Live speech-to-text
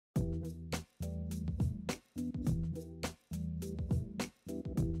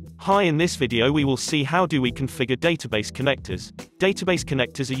Hi, in this video we will see how do we configure database connectors. Database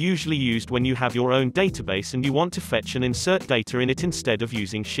connectors are usually used when you have your own database and you want to fetch and insert data in it instead of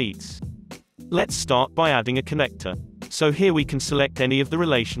using sheets. Let's start by adding a connector. So here we can select any of the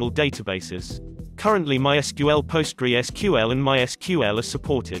relational databases. Currently MySQL, PostgreSQL and MySQL are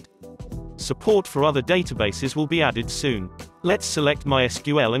supported. Support for other databases will be added soon. Let's select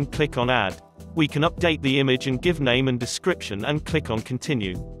MySQL and click on Add. We can update the image and give name and description and click on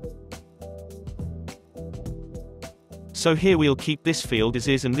Continue. So here we'll keep this field as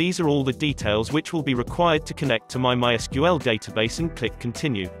is, and these are all the details which will be required to connect to my MySQL database, and click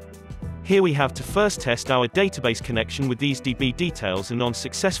Continue. Here we have to first test our database connection with these DB details, and on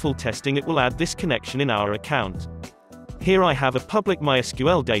successful testing it will add this connection in our account. Here I have a public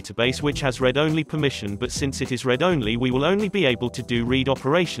MySQL database which has read-only permission, but since it is read-only we will only be able to do read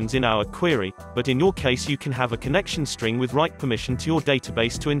operations in our query, but in your case you can have a connection string with write permission to your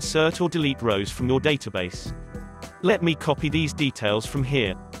database to insert or delete rows from your database. Let me copy these details from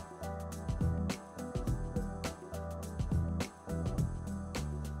here.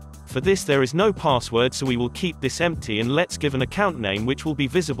 For this there is no password, so we will keep this empty, and let's give an account name which will be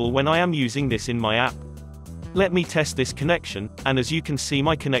visible when I am using this in my app. Let me test this connection, and as you can see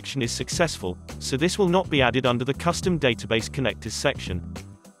my connection is successful, so this will not be added under the Custom Database Connectors section.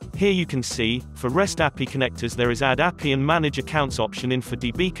 Here you can see, for REST API connectors there is Add API and Manage Accounts option, and for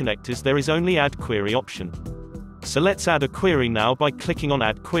DB connectors there is only Add Query option. So let's add a query now by clicking on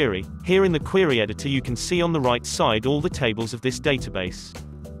Add Query. Here in the query editor you can see on the right side all the tables of this database.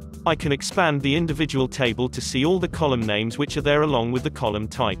 I can expand the individual table to see all the column names which are there along with the column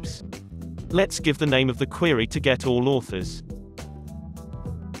types. Let's give the name of the query to get all authors.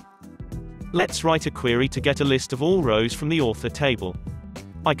 Let's write a query to get a list of all rows from the author table.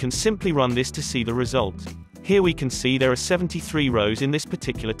 I can simply run this to see the result. Here we can see there are 73 rows in this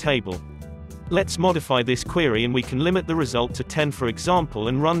particular table. Let's modify this query and we can limit the result to 10 for example,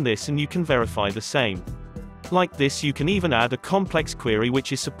 and run this and you can verify the same. Like this you can even add a complex query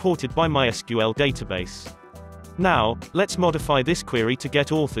which is supported by MySQL database. Now, let's modify this query to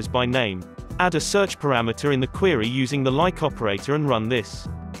get authors by name. Add a search parameter in the query using the like operator and run this.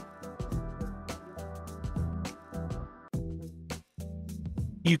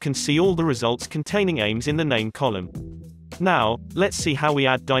 You can see all the results containing names in the name column. Now, let's see how we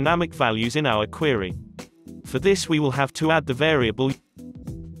add dynamic values in our query. For this we will have to add the variable.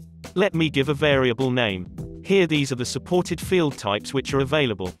 Let me give a variable name. Here these are the supported field types which are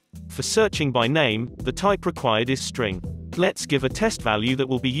available. For searching by name, the type required is string. Let's give a test value that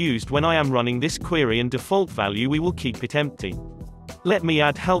will be used when I am running this query, and default value we will keep it empty. Let me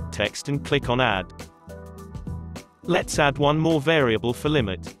add help text and click on Add. Let's add one more variable for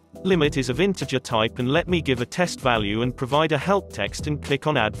limit. Limit is of integer type, and let me give a test value and provide a help text and click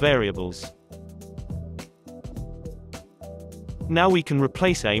on Add Variables. Now we can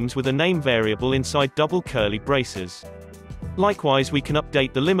replace aims with a name variable inside double curly braces. Likewise we can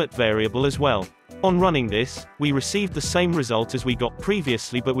update the limit variable as well. On running this, we received the same result as we got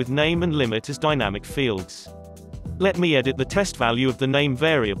previously, but with name and limit as dynamic fields. Let me edit the test value of the name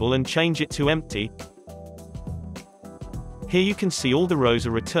variable and change it to empty. Here you can see all the rows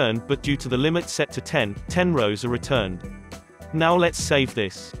are returned, but due to the limit set to 10 rows are returned. Now let's save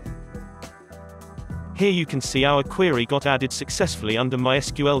this. Here you can see our query got added successfully under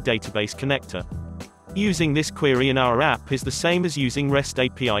MySQL Database Connector. Using this query in our app is the same as using REST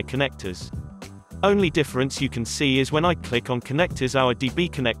API connectors. Only difference you can see is when I click on connectors our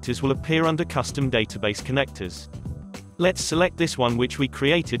DB connectors will appear under Custom Database Connectors. Let's select this one which we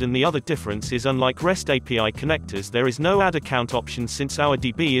created, and the other difference is unlike REST API connectors there is no add account option. Since our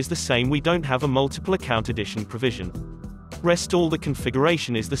DB is the same we don't have a multiple account addition provision. Rest all the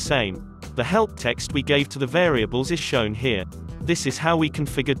configuration is the same. The help text we gave to the variables is shown here. This is how we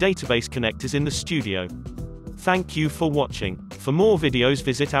configure database connectors in the studio. Thank you for watching. For more videos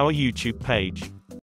visit our YouTube page.